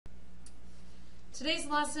Today's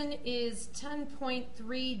lesson is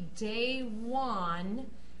 10.3, Day 1,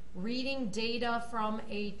 reading data from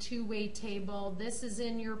a two-way table. This is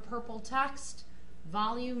in your purple text,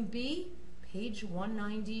 Volume B, page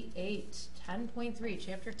 198, 10.3,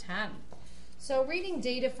 Chapter 10. So reading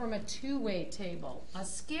data from a two-way table. A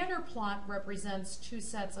scatter plot represents two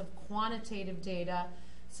sets of quantitative data,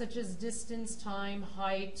 such as distance, time,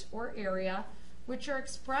 height, or area, which are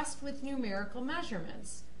expressed with numerical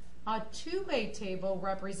measurements. A two-way table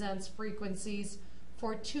represents frequencies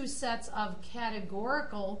for two sets of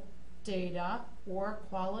categorical data or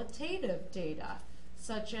qualitative data,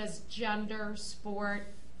 such as gender,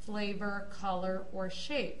 sport, flavor, color, or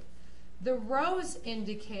shape. The rows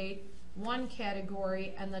indicate one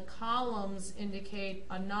category and the columns indicate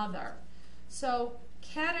another. So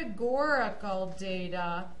categorical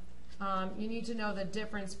data, you need to know the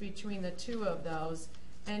difference between the two of those.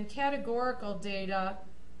 And categorical data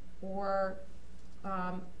or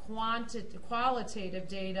qualitative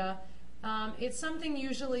data, it's something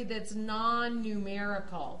usually that's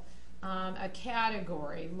non-numerical, a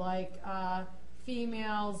category like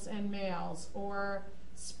females and males, or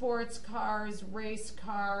sports cars, race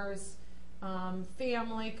cars,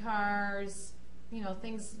 family cars, you know,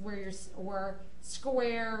 things where you're, or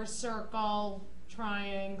square, circle,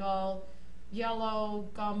 triangle, yellow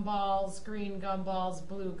gumballs, green gumballs,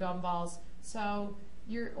 blue gumballs. So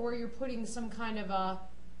you're putting some kind of a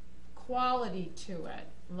quality to it,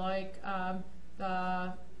 like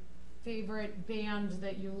the favorite band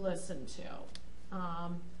that you listen to.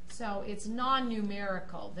 So it's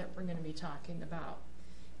non-numerical that we're going to be talking about.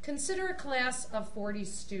 Consider a class of 40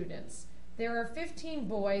 students. There are 15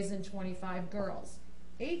 boys and 25 girls.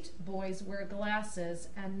 8 boys wear glasses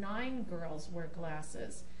and 9 girls wear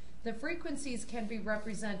glasses. The frequencies can be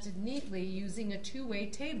represented neatly using a two-way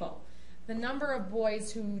table. The number of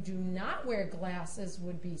boys who do not wear glasses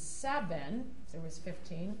would be 7. There was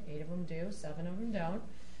 15, 8 of them do, 7 of them don't.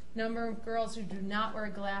 Number of girls who do not wear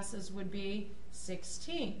glasses would be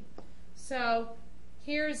 16. So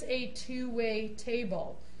here's a two-way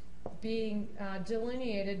table being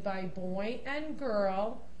delineated by boy and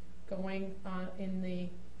girl, going in the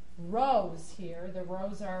rows here. The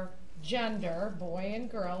rows are gender, boy and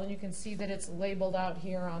girl, and you can see that it's labeled out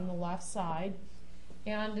here on the left side.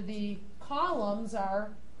 And the columns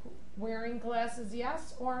are wearing glasses,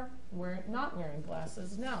 yes, or not wearing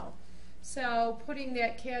glasses, no. So putting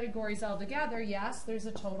that categories all together, yes, there's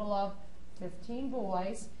a total of 15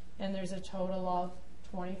 boys and there's a total of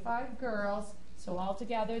 25 girls. So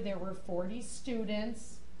altogether there were 40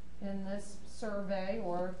 students in this survey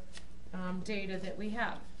or data that we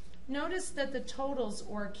have. Notice that the totals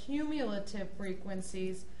or cumulative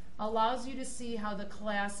frequencies allows you to see how the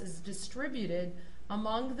class is distributed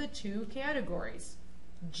among the two categories,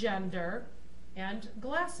 gender and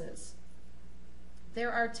glasses.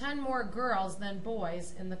 There are 10 more girls than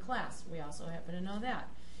boys in the class. We also happen to know that.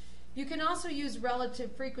 You can also use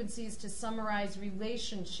relative frequencies to summarize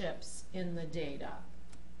relationships in the data.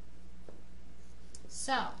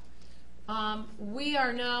 So, we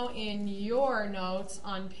are now in your notes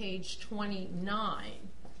on page 29.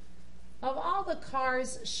 Of all the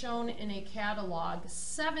cars shown in a catalog,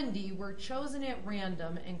 70 were chosen at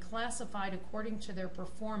random and classified according to their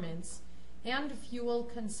performance and fuel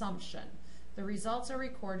consumption. The results are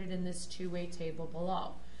recorded in this two-way table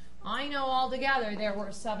below. I know altogether there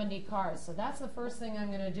were 70 cars, so that's the first thing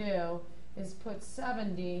I'm going to do is put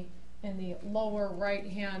 70 in the lower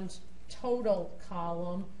right-hand total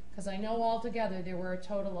column, because I know altogether there were a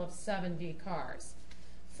total of 70 cars.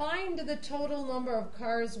 Find the total number of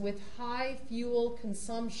cars with high fuel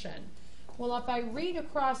consumption. Well, if I read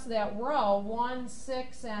across that row, 1,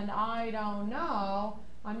 6, and I don't know,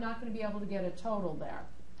 I'm not going to be able to get a total there.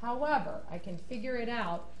 However, I can figure it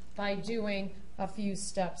out by doing a few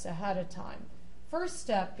steps ahead of time. First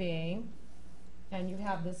step being, and you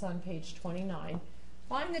have this on page 29,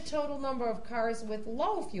 find the total number of cars with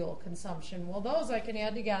low fuel consumption. Well, those I can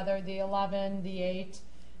add together, the 11, the 8,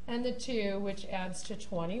 and the 2, which adds to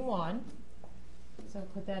 21. So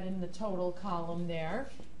put that in the total column there.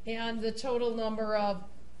 And the total number of,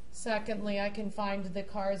 secondly, I can find the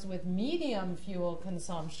cars with medium fuel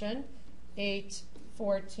consumption, 8,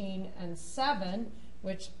 14, and 7,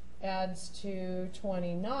 which adds to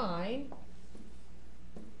 29.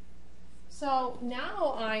 So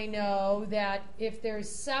now I know that if there's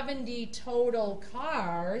 70 total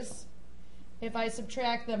cars, if I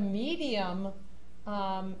subtract the medium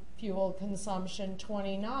fuel consumption,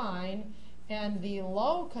 29, and the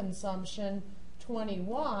low consumption,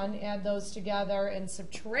 21, add those together and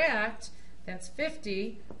subtract, that's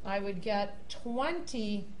 50, I would get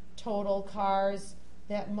 20 total cars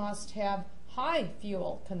that must have high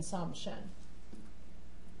fuel consumption,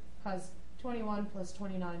 because 21 plus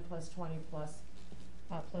 29 plus 20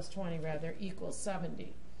 plus 20 rather equals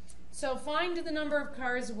 70. So find the number of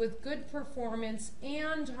cars with good performance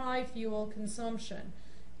and high fuel consumption.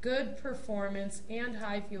 Good performance and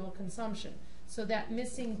high fuel consumption. So that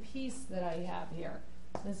missing piece that I have here,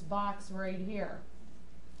 this box right here.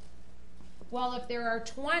 Well, if there are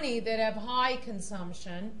 20 that have high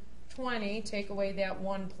consumption, 20, take away that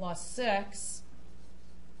 1 plus 6.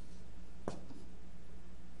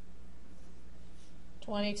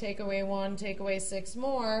 20, take away 1, take away 6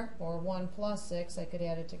 more, or 1 plus 6, I could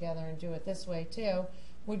add it together and do it this way too,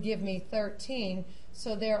 would give me 13.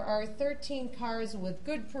 So there are 13 cars with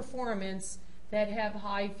good performance that have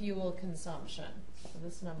high fuel consumption. So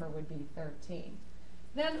this number would be 13.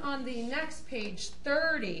 Then on the next page,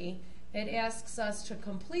 30, it asks us to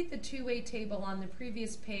complete the two-way table on the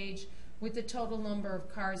previous page with the total number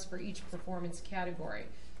of cars for each performance category.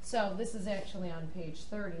 So this is actually on page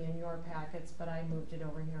 30 in your packets, but I moved it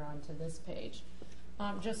over here onto this page,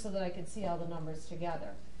 just so that I could see all the numbers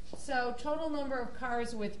together. So total number of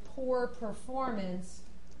cars with poor performance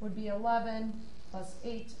would be 11 plus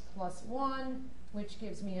 8 plus 1, which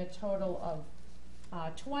gives me a total of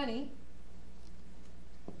 20.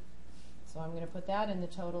 So I'm going to put that in the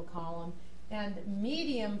total column. And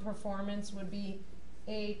medium performance would be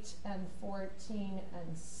 8 and 14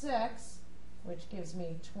 and 6, which gives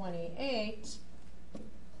me 28.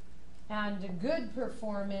 And good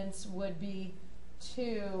performance would be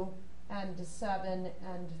 2 and 7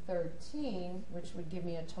 and 13, which would give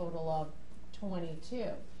me a total of 22.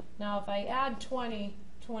 Now if I add 20,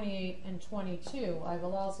 28, and 22, I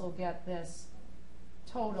will also get this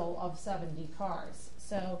total of 70 cars.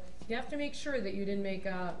 So you have to make sure that you didn't make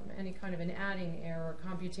any kind of an adding error or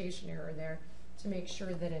computation error there to make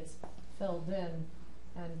sure that it's filled in.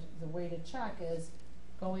 And the way to check is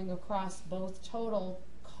going across both total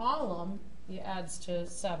column, it adds to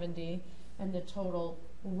 70, and the total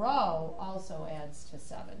row also adds to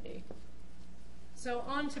 70. So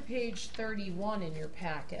on to page 31 in your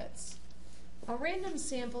packets. A random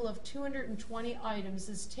sample of 220 items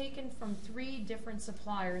is taken from 3 different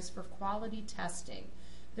suppliers for quality testing.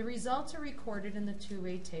 The results are recorded in the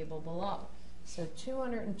two-way table below. So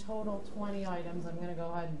 200 in total, 20 items. I'm going to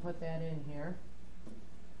go ahead and put that in here.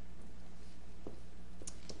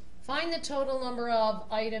 Find the total number of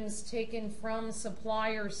items taken from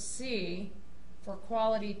supplier C for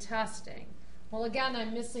quality testing. Well, again,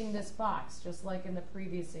 I'm missing this box, just like in the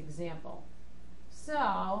previous example.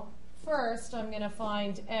 So first, I'm going to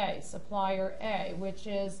find A, supplier A, which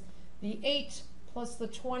is the 8 plus the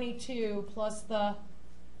 22 plus the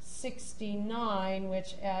 69,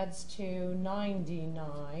 which adds to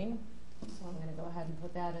 99. So I'm going to go ahead and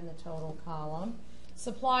put that in the total column.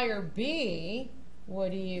 Supplier B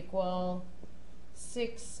would equal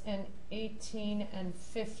 6 and 18 and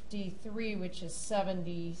 53, which is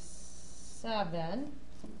 77.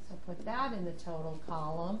 So put that in the total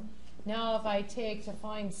column. Now if I take, to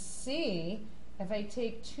find C, if I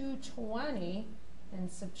take 220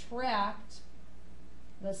 and subtract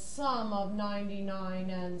the sum of 99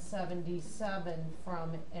 and 77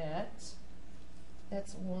 from it,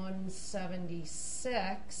 that's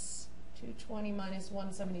 176. 220 minus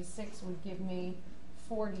 176 would give me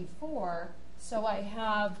 44. So I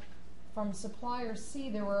have, from supplier C,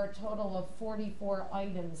 there were a total of 44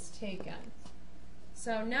 items taken.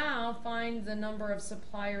 So now find the number of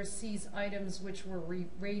supplier C's items which were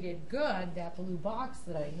rated good, that blue box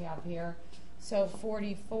that I have here. So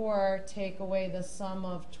 44, take away the sum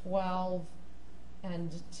of 12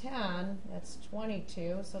 and 10, that's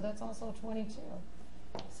 22, so that's also 22.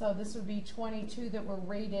 So this would be 22 that were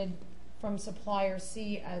rated from supplier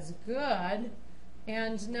C as good.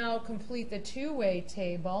 And now complete the two-way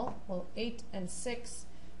table. Well, 8 and 6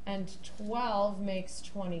 and 12 makes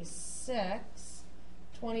 26.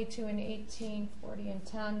 22 and 18, 40 and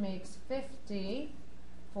 10 makes 50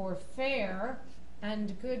 for fair.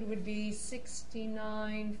 And good would be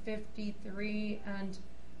 69, 53, and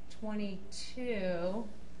 22,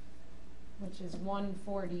 which is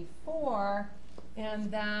 144.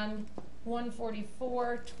 And then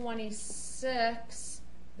 144, 26,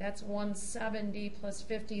 that's 170 plus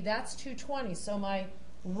 50, that's 220. So my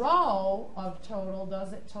row of total,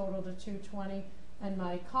 does it total to 220? And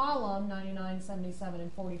my column, 99, 77,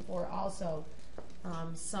 and 44, also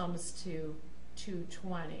sums to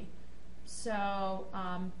 220. So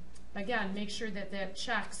again, make sure that that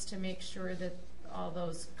checks to make sure that all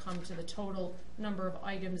those come to the total number of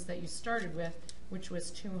items that you started with, which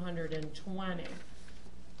was 220.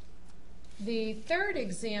 The third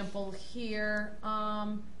example here,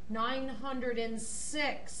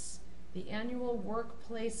 906, the annual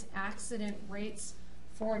workplace accident rates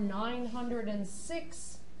for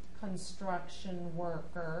 906 construction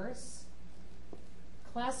workers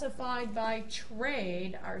classified by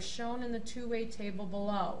trade are shown in the two-way table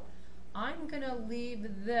below. I'm going to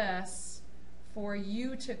leave this for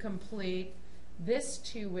you to complete, this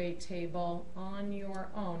two-way table on your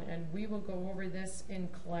own, and we will go over this in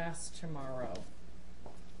class tomorrow.